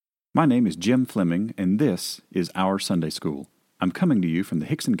My name is Jim Fleming, and this is Our Sunday School. I'm coming to you from the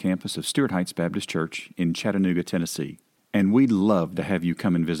Hickson campus of Stewart Heights Baptist Church in Chattanooga, Tennessee. And we'd love to have you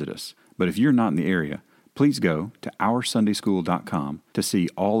come and visit us. But if you're not in the area, please go to OurSundaySchool.com to see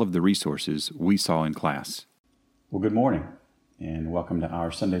all of the resources we saw in class. Well, good morning, and welcome to Our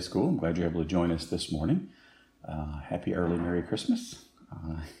Sunday School. I'm glad you're able to join us this morning. Happy early Merry Christmas.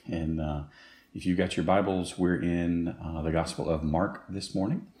 If you've got your Bibles, we're in the Gospel of Mark this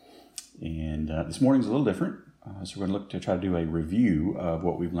morning. And this morning's a little different, so we're going to look to try to do a review of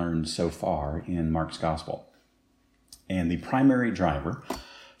what we've learned so far in Mark's Gospel. And the primary driver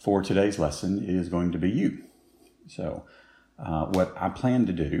for today's lesson is going to be you. So what I plan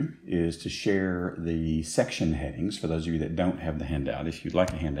to do is to share the section headings for those of you that don't have the handout. If you'd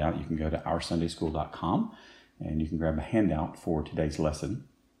like a handout, you can go to OurSundaySchool.com and you can grab a handout for today's lesson.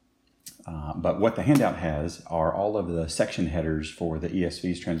 But what the handout has are all of the section headers for the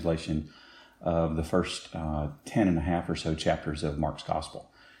ESV's translation of the first 10 and a half or so chapters of Mark's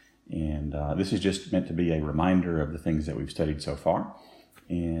Gospel. And this is just meant to be a reminder of the things that we've studied so far.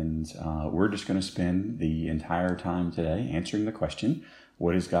 And we're just going to spend the entire time today answering the question,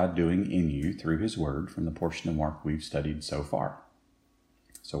 what is God doing in you through His Word from the portion of Mark we've studied so far?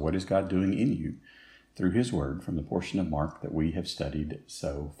 So what is God doing in you through His Word from the portion of Mark that we have studied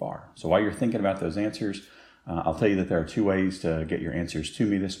so far? So while you're thinking about those answers, I'll tell you that there are two ways to get your answers to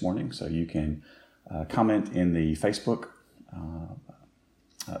me this morning. So you can comment in the Facebook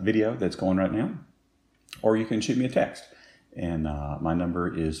video that's going right now, or you can shoot me a text. And my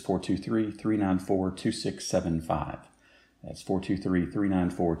number is 423-394-2675. That's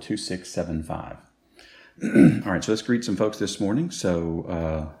 423-394-2675. All right, so let's greet some folks this morning.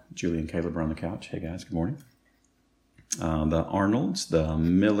 So Julie and Caleb are on the couch. Hey, guys, good morning. The Arnolds, the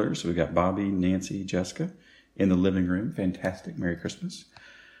Millers, we've got Bobby, Nancy, Jessica in the living room. Fantastic. Merry Christmas.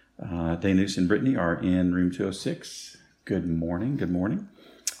 Danuce and Brittany are in room 206. Good morning. Good morning.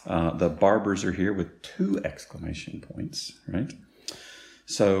 The Barbers are here with 2 exclamation points, right?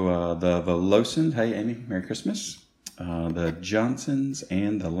 So the Velosins, hey, Amy, Merry Christmas. The Johnsons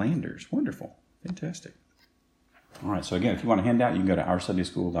and the Landers. Wonderful. Fantastic. All right, so again, if you want a handout, you can go to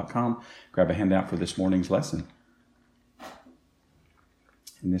OurSundaySchool.com, grab a handout for this morning's lesson.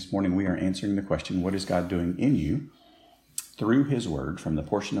 And this morning we are answering the question, what is God doing in you through His Word from the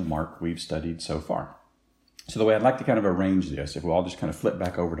portion of Mark we've studied so far? So the way I'd like to kind of arrange this, if we'll all just kind of flip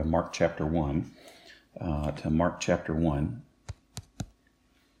back over to Mark chapter 1, Let's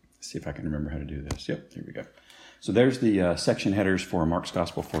see if I can remember how to do this. Yep, here we go. So there's the section headers for Mark's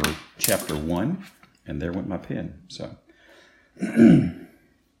Gospel for chapter 1, and there went my pen. So I'm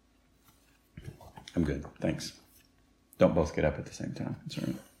good, thanks. Don't both get up at the same time. That's all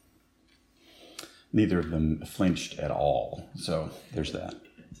right. Neither of them flinched at all, so there's that.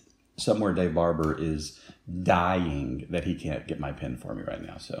 Somewhere Dave Barber is dying that he can't get my pen for me right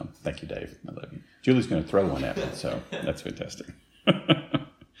now, so thank you, Dave. I love you. Julie's going to throw one at me, so that's fantastic.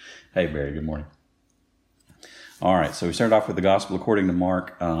 Hey, Barry, good morning. All right, so we started off with the Gospel according to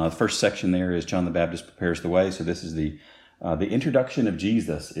Mark. The first section there is John the Baptist prepares the way. So this is the introduction of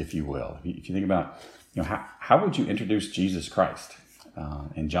Jesus, if you will. If you think about, how would you introduce Jesus Christ?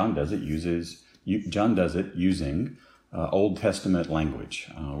 And John does it using Old Testament language,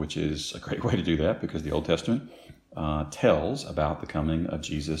 which is a great way to do that because the Old Testament tells about the coming of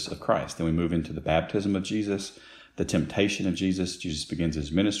Jesus of Christ. Then we move into the baptism of Jesus, the temptation of Jesus. Jesus begins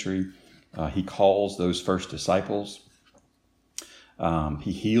His ministry. He calls those first disciples.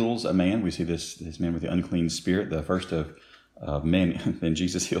 He heals a man. We see this man with the unclean spirit, the first of many. Then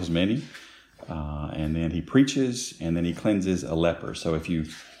Jesus heals many. And then He preaches, and then He cleanses a leper. So if you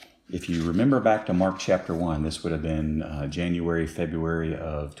remember back to Mark chapter 1, this would have been January, February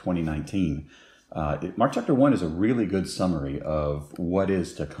of 2019. Mark chapter 1 is a really good summary of what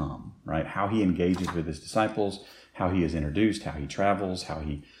is to come, right? How He engages with His disciples, how He is introduced, how He travels, how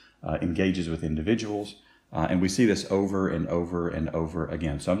He engages with individuals. And we see this over and over and over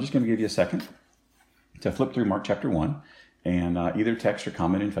again. So I'm just going to give you a second to flip through Mark chapter 1 and either text or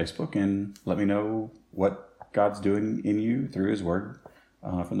comment in Facebook and let me know what God's doing in you through His Word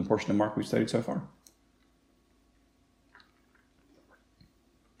from the portion of Mark we've studied so far.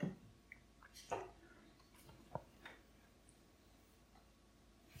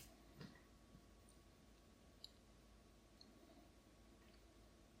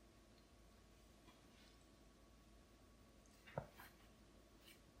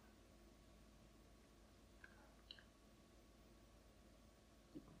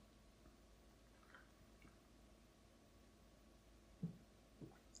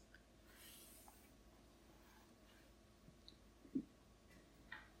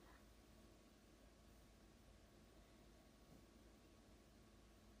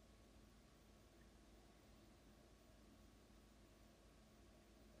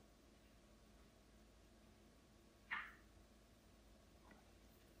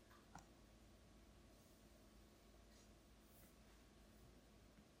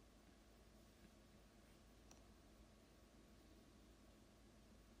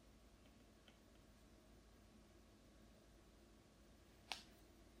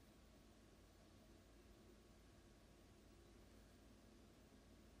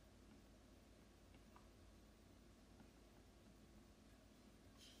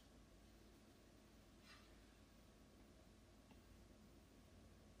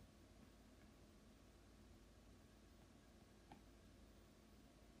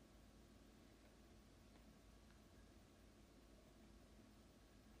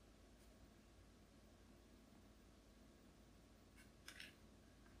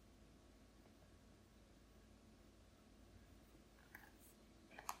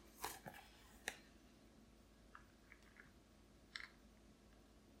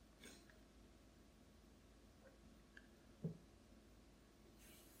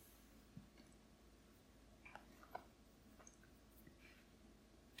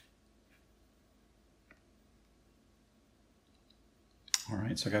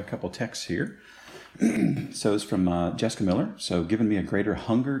 right, so I got a couple texts here. So it's from Jessica Miller. So, given me a greater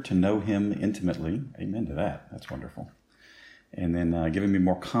hunger to know him intimately. Amen to that. That's wonderful. And then giving me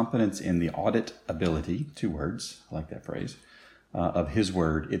more confidence in the audit ability, 2 words, I like that phrase, of his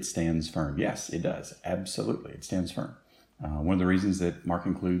word, it stands firm. Yes, it does. Absolutely. It stands firm. One of the reasons that Mark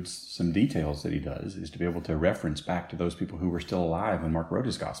includes some details that he does is to be able to reference back to those people who were still alive when Mark wrote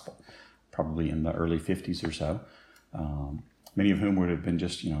his gospel, probably in the early 50s or so. Many of whom would have been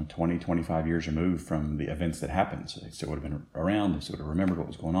just, 20, 25 years removed from the events that happened. So they still would have been around. They still would have remembered what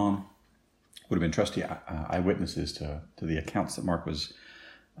was going on. Would have been trusty eyewitnesses to the accounts that Mark was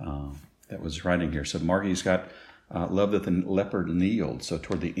writing here. So Mark, he's got love that the leper kneeled. So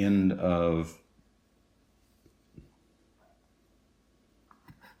toward the end of,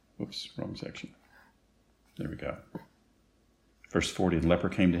 wrong section. There we go. Verse 40, the leper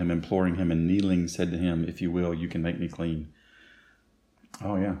came to him, imploring him, and kneeling said to him, if you will, you can make me clean.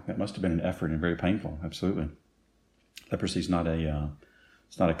 Oh yeah, that must have been an effort and very painful. Absolutely. Leprosy is not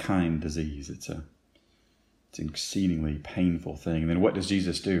a kind disease. It's an exceedingly painful thing. And then what does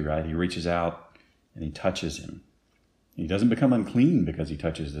Jesus do, right? He reaches out and he touches him. He doesn't become unclean because he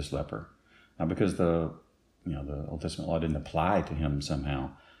touches this leper. Not because the Old Testament law didn't apply to him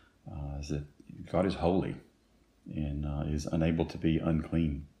somehow. Is that God is holy and is unable to be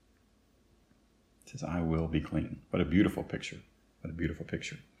unclean. It says, I will be clean. What a beautiful picture. What a beautiful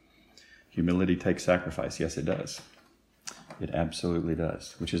picture. Humility takes sacrifice. Yes, it does. It absolutely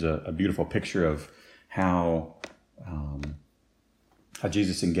does, which is a beautiful picture of how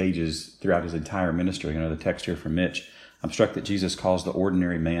Jesus engages throughout his entire ministry. The text here from Mitch, I'm struck that Jesus calls the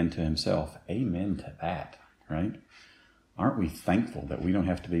ordinary man to himself. Amen to that, right? Aren't we thankful that we don't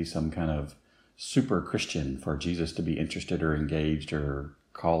have to be some kind of super Christian for Jesus to be interested or engaged or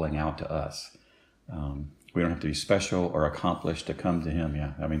calling out to us? We don't have to be special or accomplished to come to him.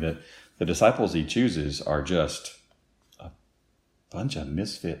 Yeah, I mean, the disciples he chooses are just a bunch of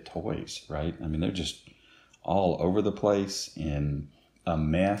misfit toys, right? I mean, they're just all over the place in a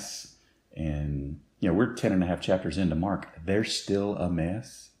mess. And, we're 10 and a half chapters into Mark. They're still a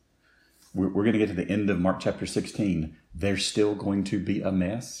mess. We're going to get to the end of Mark chapter 16. They're still going to be a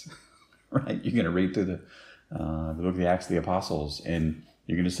mess, right? You're going to read through the book of the Acts of the Apostles, and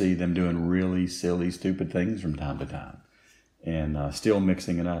you're going to see them doing really silly, stupid things from time to time and still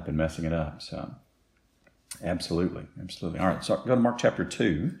mixing it up and messing it up. So absolutely. All right, so go to Mark chapter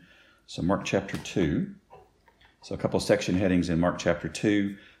 2. So Mark chapter 2. So a couple of section headings in Mark chapter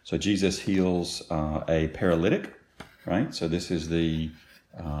 2. So Jesus heals a paralytic, right? So this is the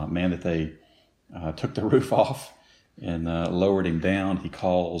man that they took the roof off and lowered him down. He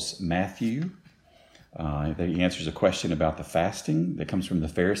calls Matthew. He answers a question about the fasting that comes from the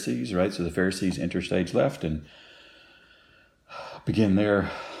Pharisees, right? So the Pharisees enter stage left and begin their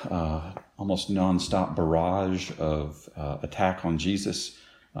almost nonstop barrage of attack on Jesus.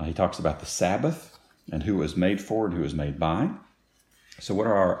 He talks about the Sabbath and who it was made for and who it was made by. So what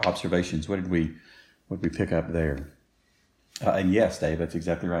are our observations? What did we pick up there? And yes, Dave, that's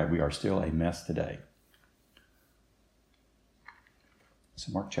exactly right. We are still a mess today.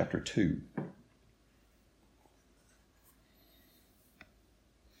 So Mark chapter 2.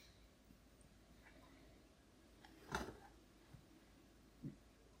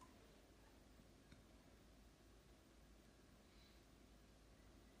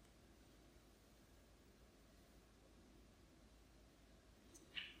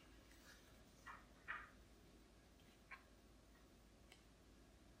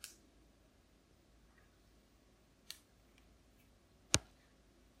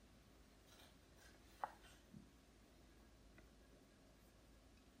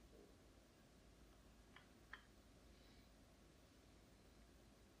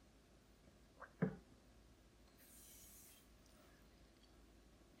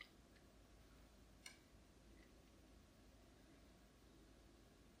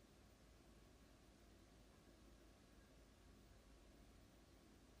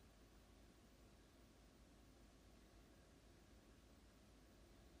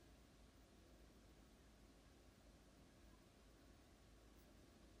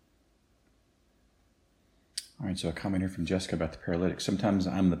 All right, so a comment here from Jessica about the paralytic. Sometimes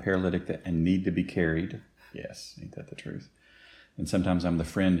I'm the paralytic and need to be carried. Yes, ain't that the truth? And sometimes I'm the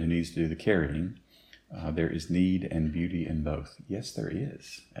friend who needs to do the carrying. There is need and beauty in both. Yes, there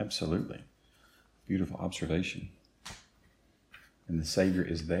is. Absolutely. Beautiful observation. And the Savior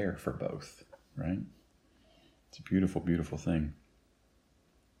is there for both, right? It's a beautiful, beautiful thing.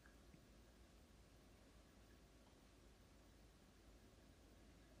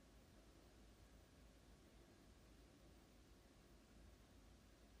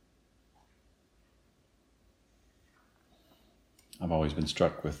 I've always been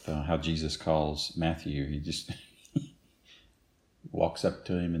struck with how Jesus calls Matthew. He just walks up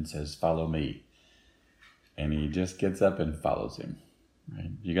to him and says, "Follow me." And he just gets up and follows him.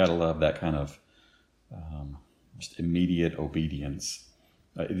 Right? You got to love that kind of just immediate obedience.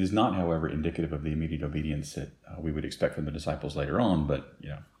 It is not, however, indicative of the immediate obedience that we would expect from the disciples later on, but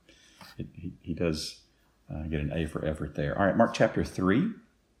he does get an A for effort there. All right, Mark chapter 3.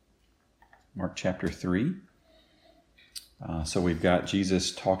 Mark chapter 3. So we've got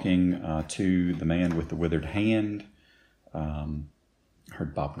Jesus talking to the man with the withered hand. I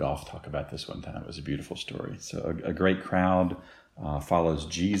heard Bob Goff talk about this one time. It was a beautiful story. So a great crowd follows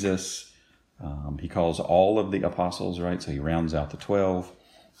Jesus. He calls all of the apostles, right? So he rounds out the 12,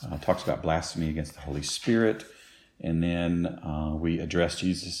 talks about blasphemy against the Holy Spirit, and then we address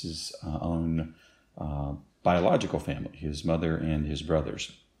Jesus' own biological family, his mother and his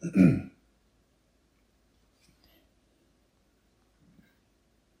brothers.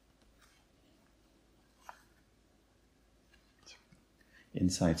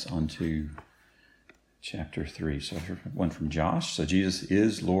 Insights onto chapter 3. So here's one from Josh. So Jesus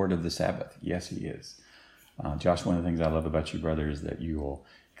is Lord of the Sabbath. Yes, he is. Josh, one of the things I love about you, brother, is that you will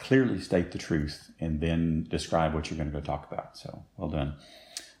clearly state the truth and then describe what you're going to go talk about. So well done.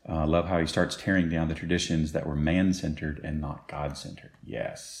 Love how he starts tearing down the traditions that were man-centered and not God-centered.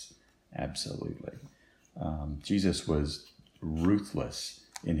 Yes, absolutely. Jesus was ruthless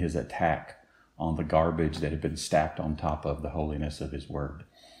in his attack on the garbage that had been stacked on top of the holiness of his word.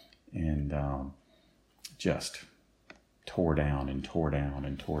 And just tore down and tore down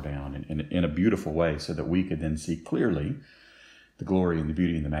and tore down in a beautiful way so that we could then see clearly the glory and the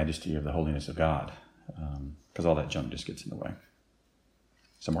beauty and the majesty of the holiness of God. Because all that junk just gets in the way.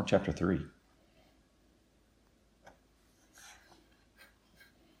 So Mark chapter 3.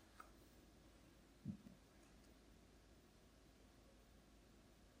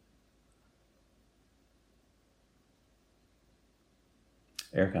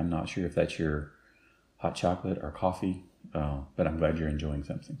 Eric, I'm not sure if that's your hot chocolate or coffee, but I'm glad you're enjoying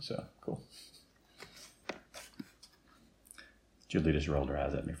something, so cool. Julie just rolled her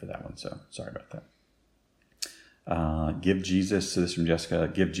eyes at me for that one, so sorry about that. Give Jesus, so this is from Jessica,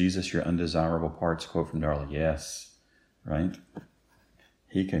 give Jesus your undesirable parts, quote from Darla. Yes, right?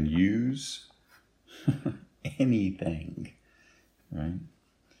 He can use anything, right?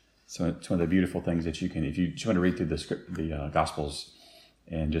 So it's one of the beautiful things that you can, if you just want to read through the Gospels,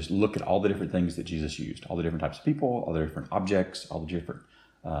 and just look at all the different things that Jesus used, all the different types of people, all the different objects, all the different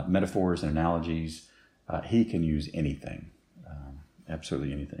metaphors and analogies. He can use anything,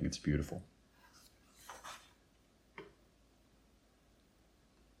 absolutely anything. It's beautiful.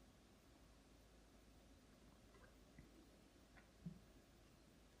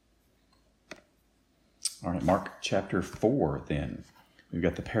 All right, Mark chapter 4 then. We've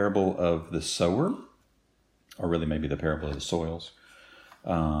got the parable of the sower, or really maybe the parable of the soils.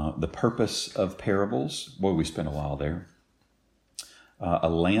 The purpose of parables. Boy, we spent a while there. A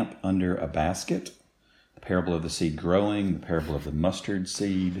lamp under a basket. The parable of the seed growing. The parable of the mustard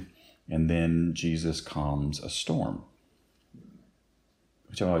seed. And then Jesus calms a storm.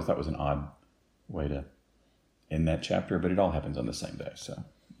 Which I always thought was an odd way to end that chapter, but it all happens on the same day. So,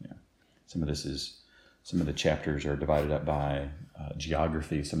 yeah. Some of the chapters are divided up by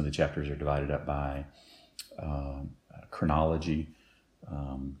geography. Some of the chapters are divided up by chronology.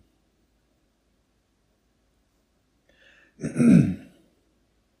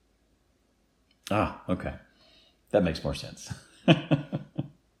 Okay. That makes more sense.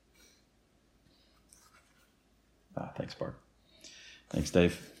 Thanks, Bart. Thanks,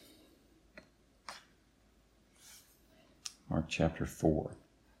 Dave. Mark chapter 4.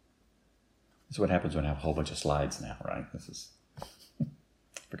 This is what happens when I have a whole bunch of slides now, right?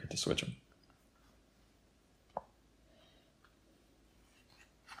 Forget to switch them.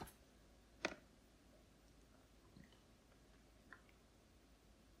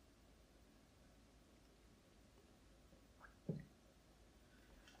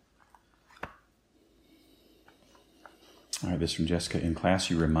 All right, this is from Jessica. In class,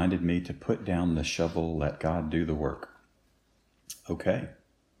 you reminded me to put down the shovel, let God do the work. Okay.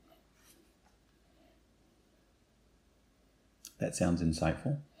 That sounds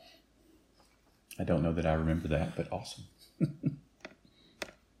insightful. I don't know that I remember that, but awesome.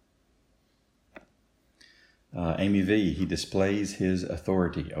 Amy V, he displays his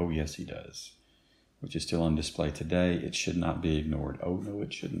authority. Oh, yes, he does. Which is still on display today. It should not be ignored. Oh, no,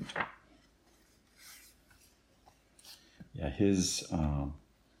 it shouldn't. Yeah, his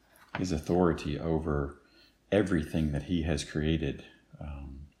authority over everything that he has created,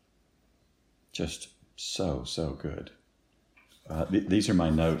 just so good. These are my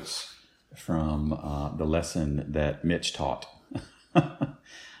notes from the lesson that Mitch taught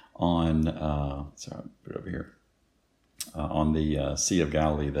on, sorry, put it over here, on the Sea of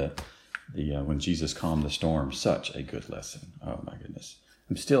Galilee, when Jesus calmed the storm. Such a good lesson. Oh my goodness.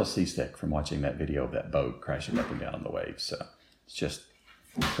 I'm still seasick from watching that video of that boat crashing up and down on the waves. So it's just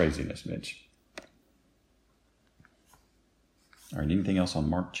craziness, Mitch. All right, anything else on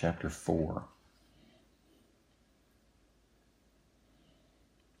Mark chapter 4?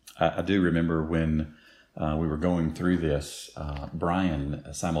 I do remember when we were going through this, Brian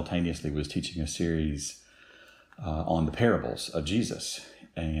simultaneously was teaching a series on the parables of Jesus.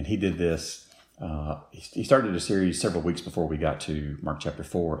 And he did this, he started a series several weeks before we got to Mark chapter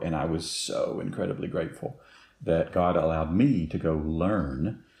 4. And I was so incredibly grateful that God allowed me to go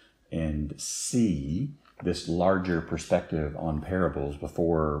learn and see this larger perspective on parables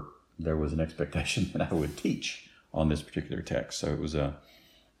before there was an expectation that I would teach on this particular text. So it was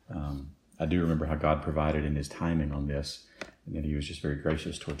I do remember how God provided in his timing on this, and that he was just very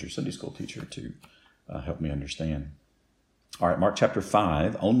gracious towards your Sunday school teacher to help me understand. All right, Mark chapter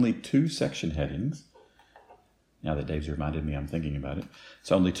 5, only 2 section headings. Now that Dave's reminded me, I'm thinking about it.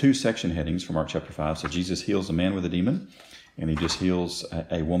 So only 2 section headings for Mark chapter 5. So Jesus heals a man with a demon, and he just heals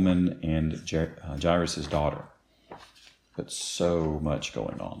a woman and Jairus' daughter. But so much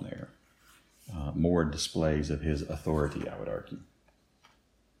going on there. More displays of his authority, I would argue.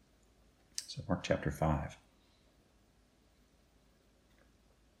 So Mark chapter 5.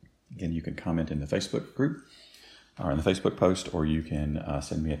 Again, you can comment in the Facebook group or in the Facebook post, or you can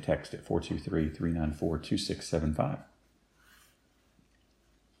send me a text at 423-394-2675.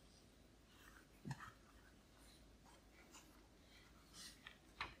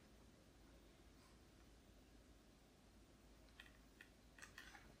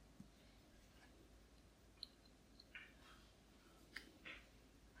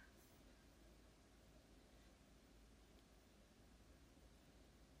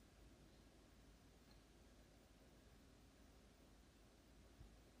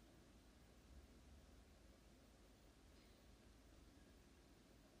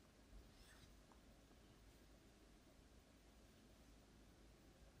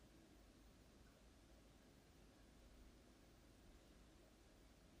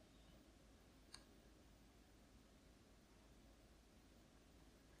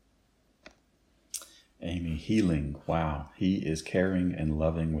 Amy, healing. Wow. He is caring and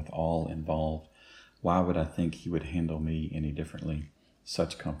loving with all involved. Why would I think he would handle me any differently?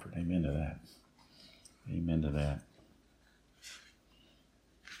 Such comfort. Amen to that. Amen to that.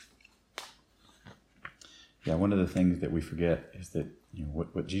 Yeah, one of the things that we forget is that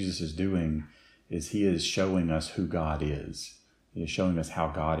what Jesus is doing is he is showing us who God is. He is showing us how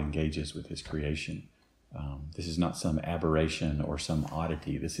God engages with his creation. This is not some aberration or some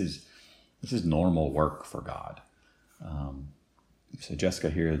oddity. This is normal work for God. So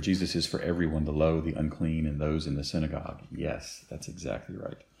Jessica here, Jesus is for everyone, the low, the unclean, and those in the synagogue. Yes, that's exactly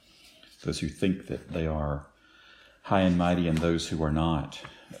right. Those who think that they are high and mighty and those who are not.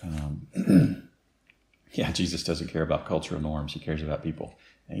 Yeah, Jesus doesn't care about cultural norms. He cares about people.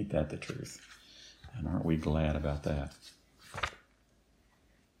 Ain't that the truth? And aren't we glad about that?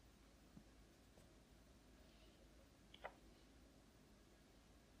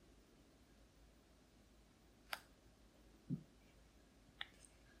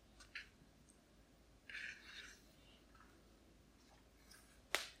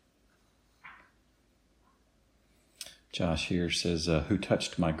 Josh here says, who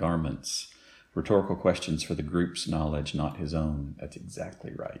touched my garments? Rhetorical questions for the group's knowledge, not his own. That's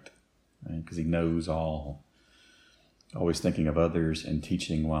exactly right? Because he knows all. Always thinking of others and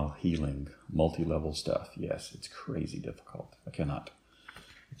teaching while healing. Multi-level stuff. Yes, it's crazy difficult. I cannot.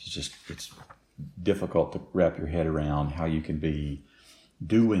 It's difficult to wrap your head around how you can be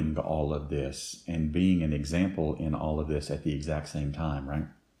doing all of this and being an example in all of this at the exact same time, right?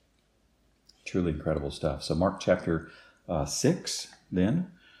 Truly incredible stuff. So Mark chapter 6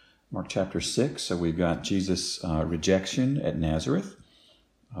 then. Mark chapter 6. So we've got Jesus' rejection at Nazareth.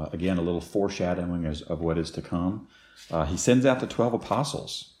 Again, a little foreshadowing of what is to come. He sends out the 12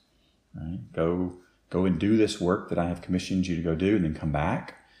 apostles. Right? Go and do this work that I have commissioned you to go do, and then come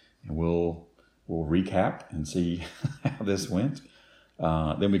back, and we'll recap and see how this went.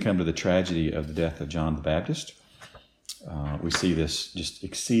 Then we come to the tragedy of the death of John the Baptist. We see this just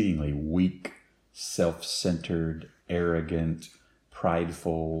exceedingly weak, self-centered, arrogant,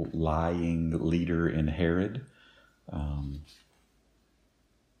 prideful, lying leader in Herod, and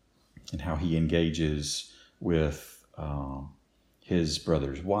how he engages with his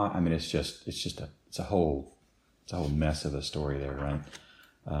brothers. Why? I mean, it's a whole It's a whole mess of a story there, right?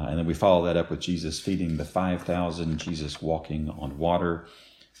 And then we follow that up with Jesus feeding the 5,000, Jesus walking on water,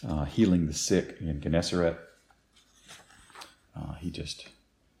 healing the sick in Gennesaret. He just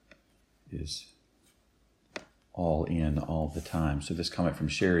is all in all the time. So this comment from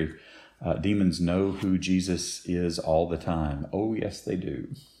Sherry, demons know who Jesus is all the time. Oh, yes, they do.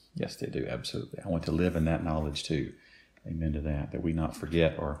 Yes, they do. Absolutely. I want to live in that knowledge too. Amen to that we not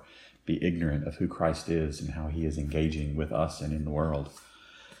forget or be ignorant of who Christ is and how he is engaging with us and in the world.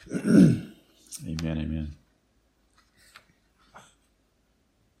 Amen, amen.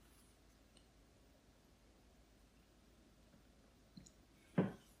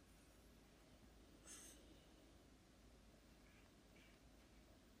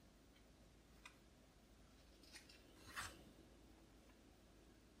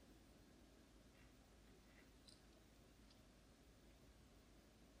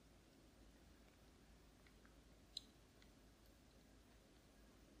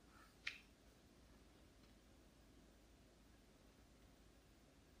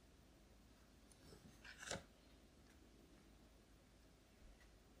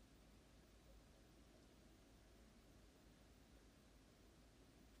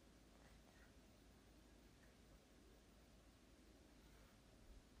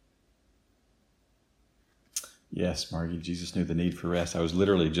 Yes, Margie, Jesus knew the need for rest. I was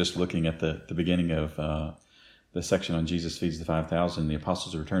literally just looking at the beginning of the section on Jesus feeds the 5,000. The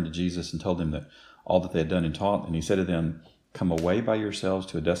apostles returned to Jesus and told him that all that they had done and taught. And he said to them, come away by yourselves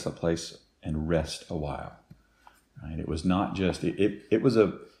to a desolate place and rest a while. Right? It was not just, it was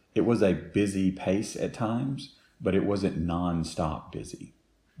a busy pace at times, but it wasn't nonstop busy,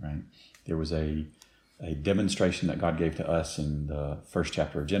 right? There was a demonstration that God gave to us in the first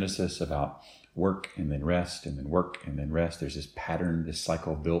chapter of Genesis about work and then rest and then work and then rest. There's this pattern, this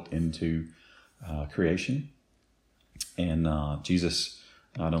cycle built into creation. And Jesus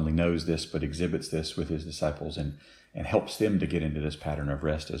not only knows this, but exhibits this with his disciples and helps them to get into this pattern of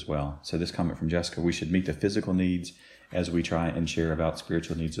rest as well. So this comment from Jessica, we should meet the physical needs as we try and share about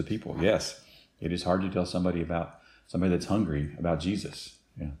spiritual needs of people. Yes, it is hard to tell somebody that's hungry about Jesus.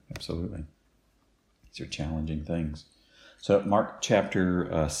 Yeah, absolutely. These are challenging things. So Mark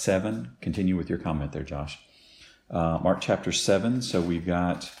chapter 7, continue with your comment there, Josh. Mark chapter 7, so we've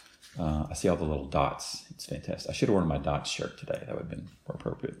got, I see all the little dots. It's fantastic. I should have worn my dots shirt today. That would have been more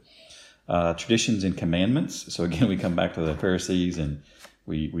appropriate. Traditions and commandments. So again, we come back to the Pharisees and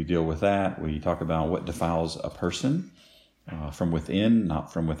we deal with that. We talk about what defiles a person from within,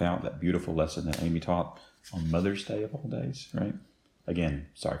 not from without. That beautiful lesson that Amy taught on Mother's Day of all days, right? Again,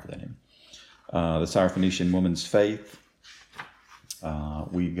 sorry for that, Amy. The Syrophoenician woman's faith.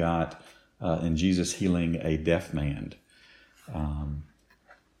 We got in Jesus healing a deaf man.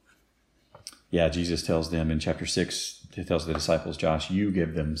 Jesus tells them in chapter 6, he tells the disciples, Josh, you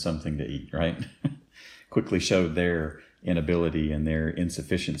give them something to eat, right? Quickly showed their inability and their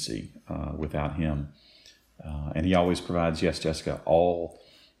insufficiency without him. And he always provides, yes, Jessica, all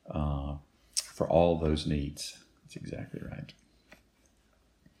for all those needs. That's exactly right.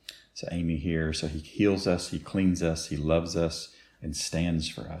 So Amy here, so he heals us, he cleans us, he loves us, and stands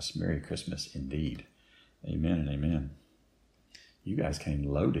for us. Merry Christmas indeed. Amen and amen. You guys came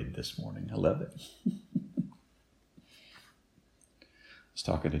loaded this morning. I love it. I was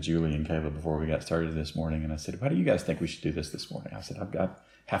talking to Julie and Kayla before we got started this morning, and I said, why do you guys think we should do this morning? I said, I've got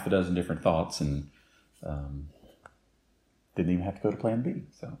half a dozen different thoughts, and didn't even have to go to plan B.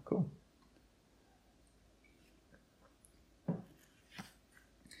 So, cool.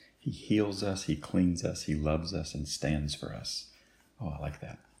 He heals us, he cleans us, he loves us, and stands for us. Oh, I like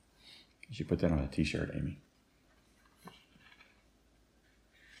that. You should put that on a t-shirt, Amy.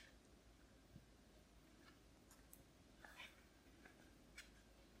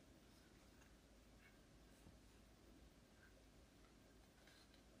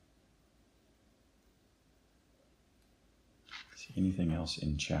 See anything else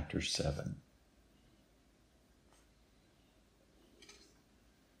in chapter 7?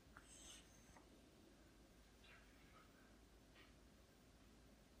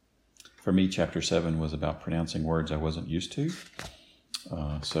 For me, chapter 7 was about pronouncing words I wasn't used to.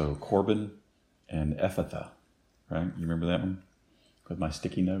 So Corbin and Ephatha, right? You remember that one? With my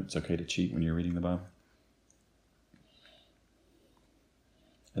sticky notes, okay to cheat when you're reading the Bible.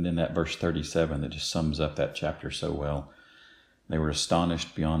 And then that verse 37 that just sums up that chapter so well. They were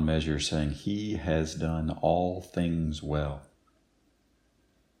astonished beyond measure, saying, he has done all things well.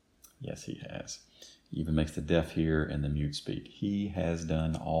 Yes, he has. He even makes the deaf hear and the mute speak. He has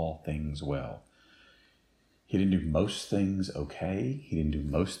done all things well. He didn't do most things okay. He didn't do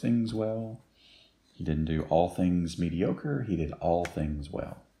most things well. He didn't do all things mediocre. He did all things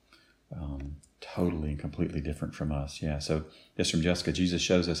well. Totally and completely different from us. Yeah, so this from Jessica. Jesus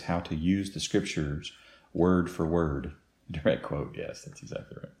shows us how to use the scriptures word for word. Direct quote. Yes, that's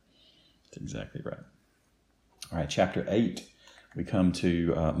exactly right. That's exactly right. All right, chapter 8. We come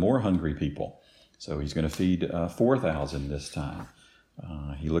to more hungry people. So he's going to feed 4,000 this time.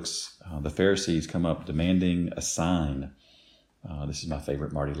 The Pharisees come up demanding a sign. This is my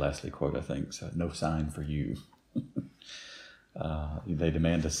favorite Marty Leslie quote, I think. So, no sign for you. They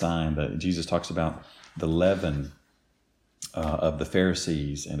demand a sign, but Jesus talks about the leaven of the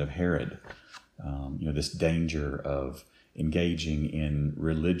Pharisees and of Herod. This danger of engaging in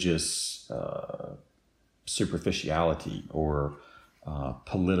religious superficiality or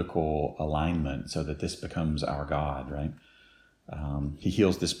political alignment so that this becomes our God, right? He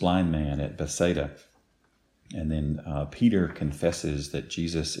heals this blind man at Bethsaida. And then Peter confesses that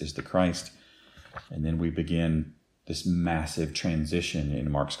Jesus is the Christ. And then we begin this massive transition in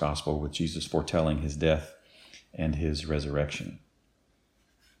Mark's gospel with Jesus foretelling his death and his resurrection.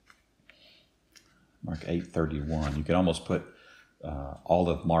 Mark 8:31. You could almost put all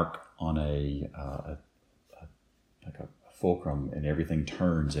of Mark on a fulcrum, and everything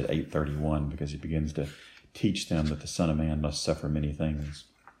turns at 8:31 because he begins to teach them that the Son of Man must suffer many things.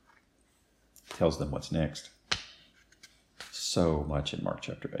 Tells them what's next. So much in Mark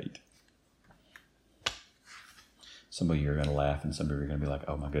chapter 8. Some of you are going to laugh, and some of you are going to be like,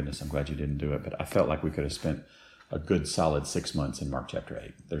 oh my goodness, I'm glad you didn't do it. But I felt like we could have spent a good solid 6 months in Mark chapter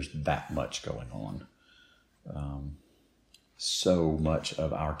 8. There's that much going on. So much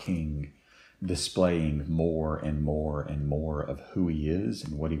of our King displaying more and more and more of who he is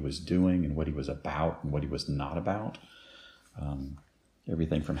and what he was doing and what he was about and what he was not about.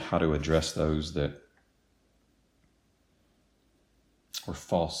 Everything from how to address those that were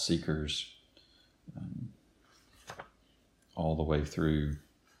false seekers, all the way through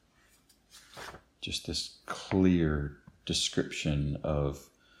just this clear description of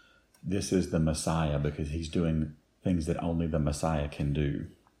this is the Messiah because he's doing things that only the Messiah can do.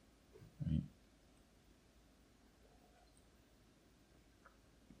 Right?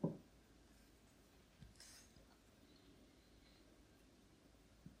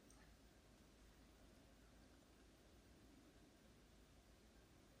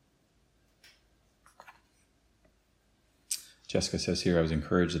 Jessica says here, I was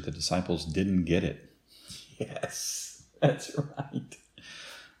encouraged that the disciples didn't get it. Yes, that's right.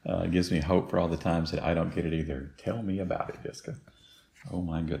 It gives me hope for all the times that I don't get it either. Tell me about it, Jessica. Oh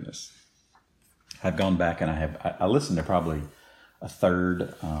my goodness. I've gone back and I listened to probably a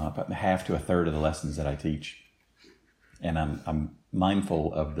third, about half to a third of the lessons that I teach. And I'm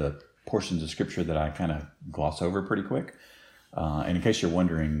mindful of the portions of scripture that I kind of gloss over pretty quick. And in case you're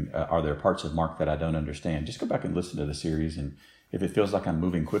wondering, are there parts of Mark that I don't understand? Just go back and listen to the series. And if it feels like I'm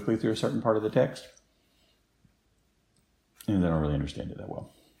moving quickly through a certain part of the text, and I don't really understand it that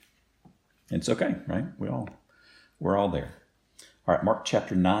well. It's okay, right? We're all there. All right, Mark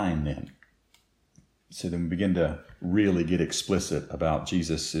chapter 9 then. So then we begin to really get explicit about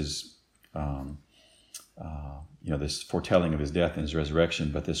Jesus's, this foretelling of his death and his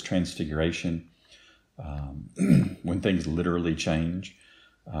resurrection, but this transfiguration. When things literally change,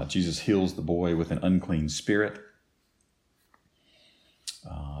 Jesus heals the boy with an unclean spirit.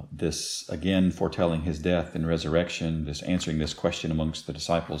 This, again, foretelling his death and resurrection, this answering this question amongst the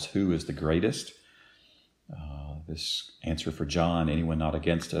disciples, who is the greatest? This answer for John, anyone not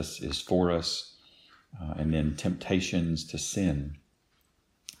against us is for us. And then temptations to sin.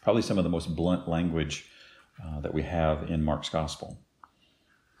 Probably some of the most blunt language that we have in Mark's gospel.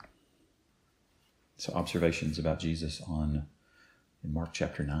 So observations about Jesus in Mark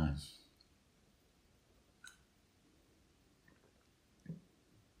chapter 9.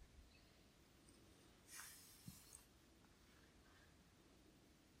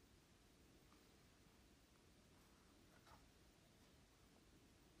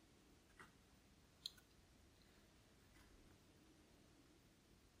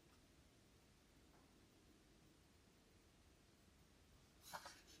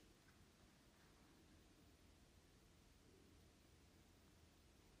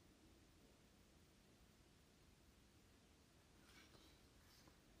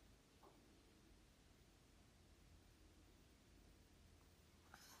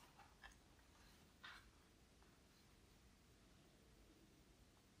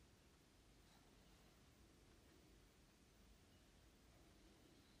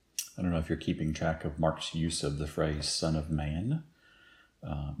 I don't know if you're keeping track of Mark's use of the phrase Son of Man,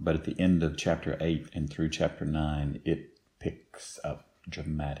 but at the end of chapter 8 and through chapter 9, it picks up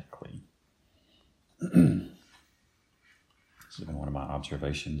dramatically. This has been one of my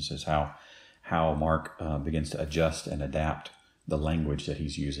observations, is how Mark begins to adjust and adapt the language that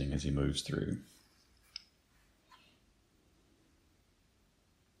he's using as he moves through.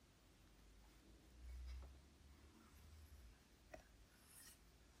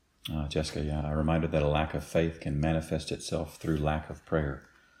 Jessica, a reminder that a lack of faith can manifest itself through lack of prayer.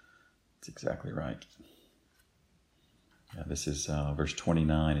 That's exactly right. This is verse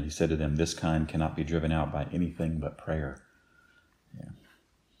 29, and he said to them, "This kind cannot be driven out by anything but prayer."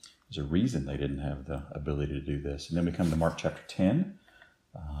 There's a reason they didn't have the ability to do this. And then we come to Mark chapter 10,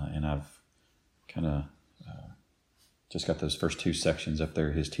 and I've kind of just got those first two sections up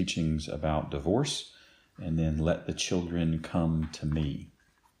there, his teachings about divorce, and then let the children come to me.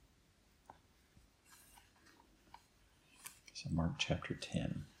 So Mark chapter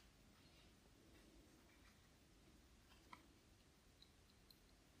 10.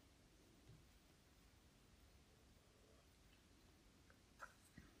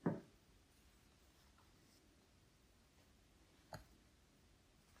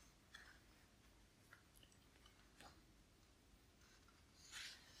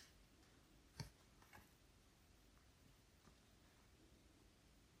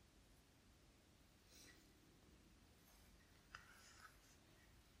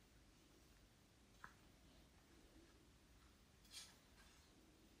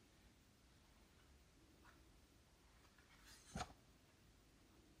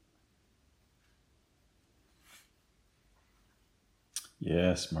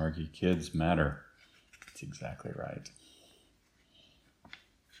 Yes, Margie, kids matter. That's exactly right.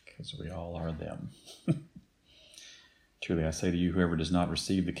 Because we all are them. Truly, I say to you, whoever does not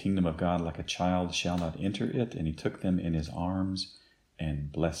receive the kingdom of God like a child shall not enter it. And he took them in his arms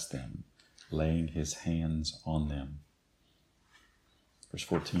and blessed them, laying his hands on them. Verse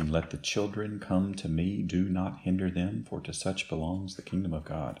 14, let the children come to me. Do not hinder them, for to such belongs the kingdom of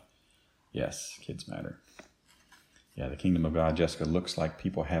God. Yes, kids matter. Yeah, the kingdom of God, Jessica, looks like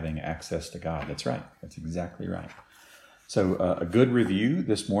people having access to God. That's right. That's exactly right. So a good review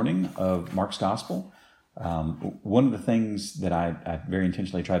this morning of Mark's Gospel. One of the things that I very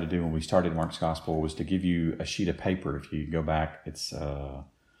intentionally tried to do when we started Mark's Gospel was to give you a sheet of paper. If you go back, it's, let's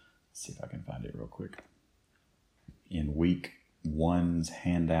see if I can find it real quick. In week one's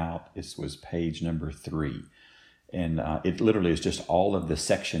handout, this was page number 3. And it literally is just all of the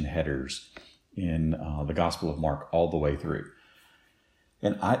section headers in the Gospel of Mark all the way through.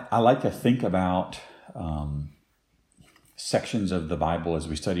 And I like to think about sections of the Bible as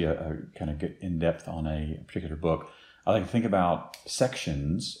we study a kind of get in depth on a particular book. I like to think about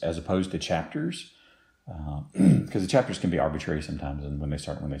sections as opposed to chapters, because the chapters can be arbitrary sometimes, and when they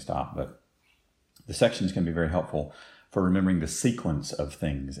start, when they stop. But the sections can be very helpful for remembering the sequence of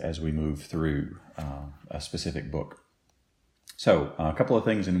things as we move through a specific book. So a couple of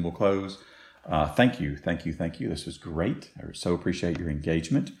things, and we'll close. Thank you. This was great. I so appreciate your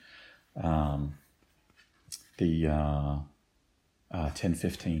engagement. The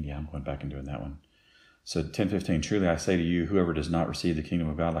 10:15, I'm going back and doing that one. So 10:15, truly I say to you, whoever does not receive the kingdom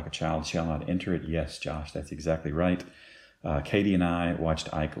of God like a child shall not enter it. Yes, Josh, that's exactly right. Katie and I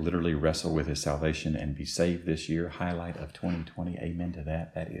watched Ike literally wrestle with his salvation and be saved this year. Highlight of 2020. Amen to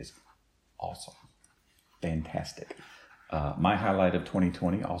that. That is awesome. Fantastic. My highlight of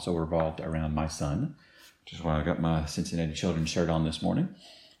 2020 also revolved around my son, which is why I got my Cincinnati Children's shirt on this morning.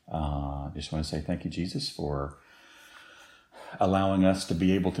 Just want to say thank you, Jesus, for allowing us to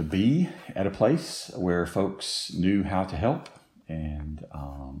be able to be at a place where folks knew how to help and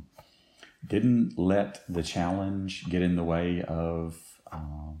didn't let the challenge get in the way of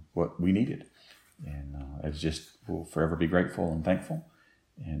what we needed. And it's just, we'll forever be grateful and thankful.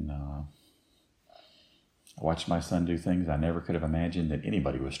 And I watched my son do things I never could have imagined that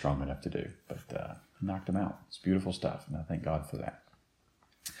anybody was strong enough to do, but he knocked them out. It's beautiful stuff, and I thank God for that.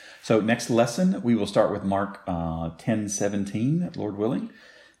 So next lesson, we will start with Mark 10:17, Lord willing,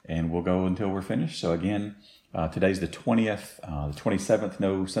 and we'll go until we're finished. So again, today's the 20th, the 27th,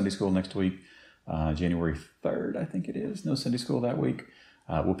 no Sunday school next week. January 3rd, I think it is, no Sunday school that week.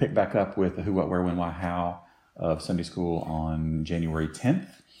 We'll pick back up with the who, what, where, when, why, how of Sunday school on January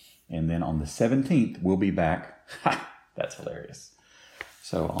 10th. And then on the 17th, we'll be back. That's hilarious.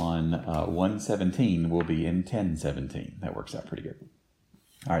 So on 1:17, we'll be in 10:17. That works out pretty good.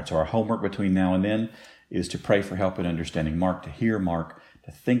 All right, so our homework between now and then is to pray for help in understanding Mark, to hear Mark,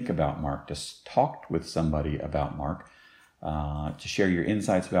 to think about Mark, to talk with somebody about Mark, to share your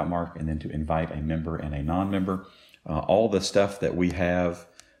insights about Mark, and then to invite a member and a non-member. All the stuff that we have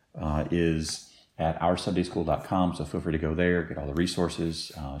is at OurSundaySchool.com. So feel free to go there, get all the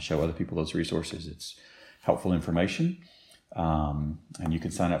resources, show other people those resources. It's helpful information. And you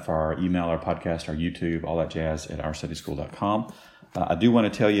can sign up for our email, our podcast, our YouTube, all that jazz at OurSundaySchool.com. I do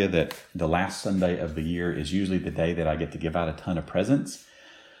want to tell you that the last Sunday of the year is usually the day that I get to give out a ton of presents.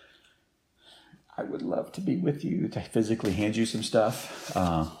 I would love to be with you to physically hand you some stuff.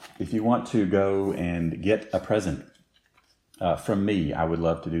 If you want to go and get a present from me, I would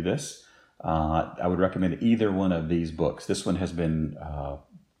love to do this. I would recommend either one of these books. This one has been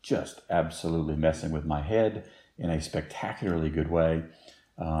just absolutely messing with my head in a spectacularly good way.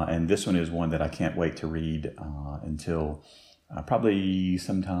 And this one is one that I can't wait to read until probably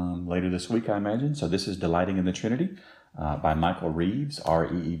sometime later this week, I imagine. So this is Delighting in the Trinity by Michael Reeves,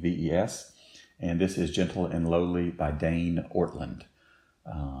 R-E-E-V-E-S. And this is Gentle and Lowly by Dane Ortland.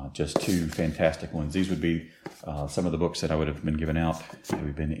 Just two fantastic ones. These would be some of the books that I would have been given out had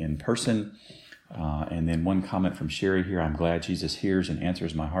we been in person. And then one comment from Sherry here. I'm glad Jesus hears and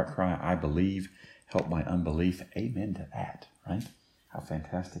answers my heart cry. I believe, help my unbelief. Amen to that, right? How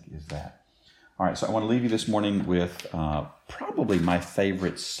fantastic is that? All right, so I want to leave you this morning with probably my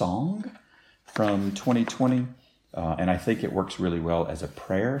favorite song from 2020. And I think it works really well as a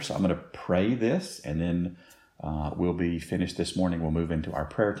prayer. So I'm going to pray this, and then we'll be finished this morning. We'll move into our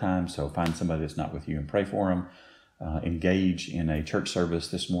prayer time. So find somebody that's not with you and pray for them. Engage in a church service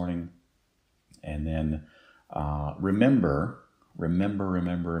this morning. And then remember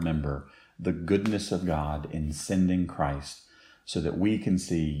the goodness of God in sending Christ so that we can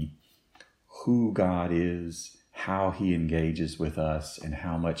see who God is, how he engages with us, and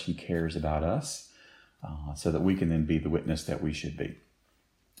how much he cares about us, so that we can then be the witness that we should be.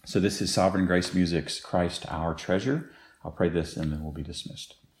 So this is Sovereign Grace Music's Christ Our Treasure. I'll pray this and then we'll be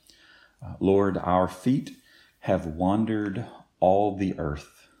dismissed. Lord, our feet have wandered all the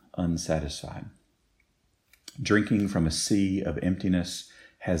earth unsatisfied. Drinking from a sea of emptiness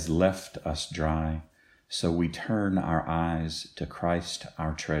has left us dry, so we turn our eyes to Christ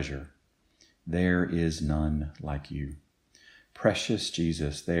our treasure. There is none like you. Precious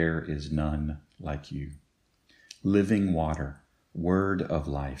Jesus, there is none like you. Living water, word of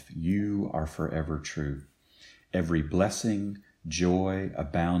life, you are forever true. Every blessing, joy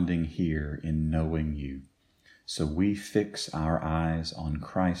abounding here in knowing you. So we fix our eyes on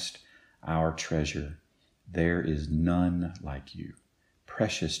Christ, our treasure. There is none like you.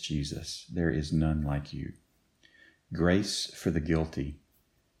 Precious Jesus, there is none like you. Grace for the guilty,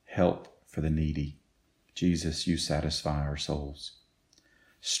 help for the needy. Jesus, you satisfy our souls.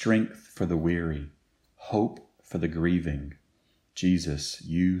 Strength for the weary, hope for the grieving. Jesus,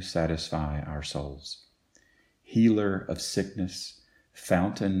 you satisfy our souls. Healer of sickness,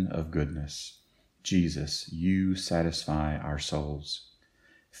 fountain of goodness. Jesus, you satisfy our souls.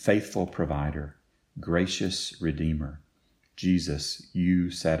 Faithful provider, gracious redeemer. Jesus,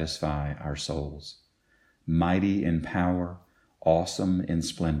 you satisfy our souls. Mighty in power, awesome in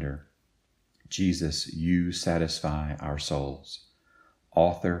splendor. Jesus, you satisfy our souls.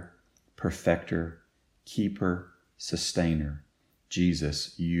 Author, perfecter, keeper, sustainer.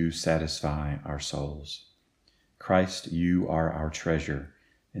 Jesus, you satisfy our souls. Christ, you are our treasure,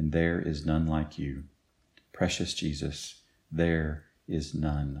 and there is none like you. Precious Jesus, there is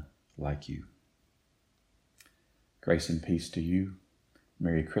none like you. Grace and peace to you.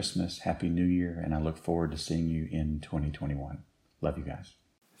 Merry Christmas, Happy New Year, and I look forward to seeing you in 2021. Love you guys.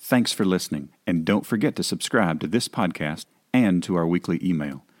 Thanks for listening, and don't forget to subscribe to this podcast and to our weekly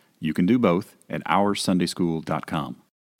email. You can do both at OurSundaySchool.com.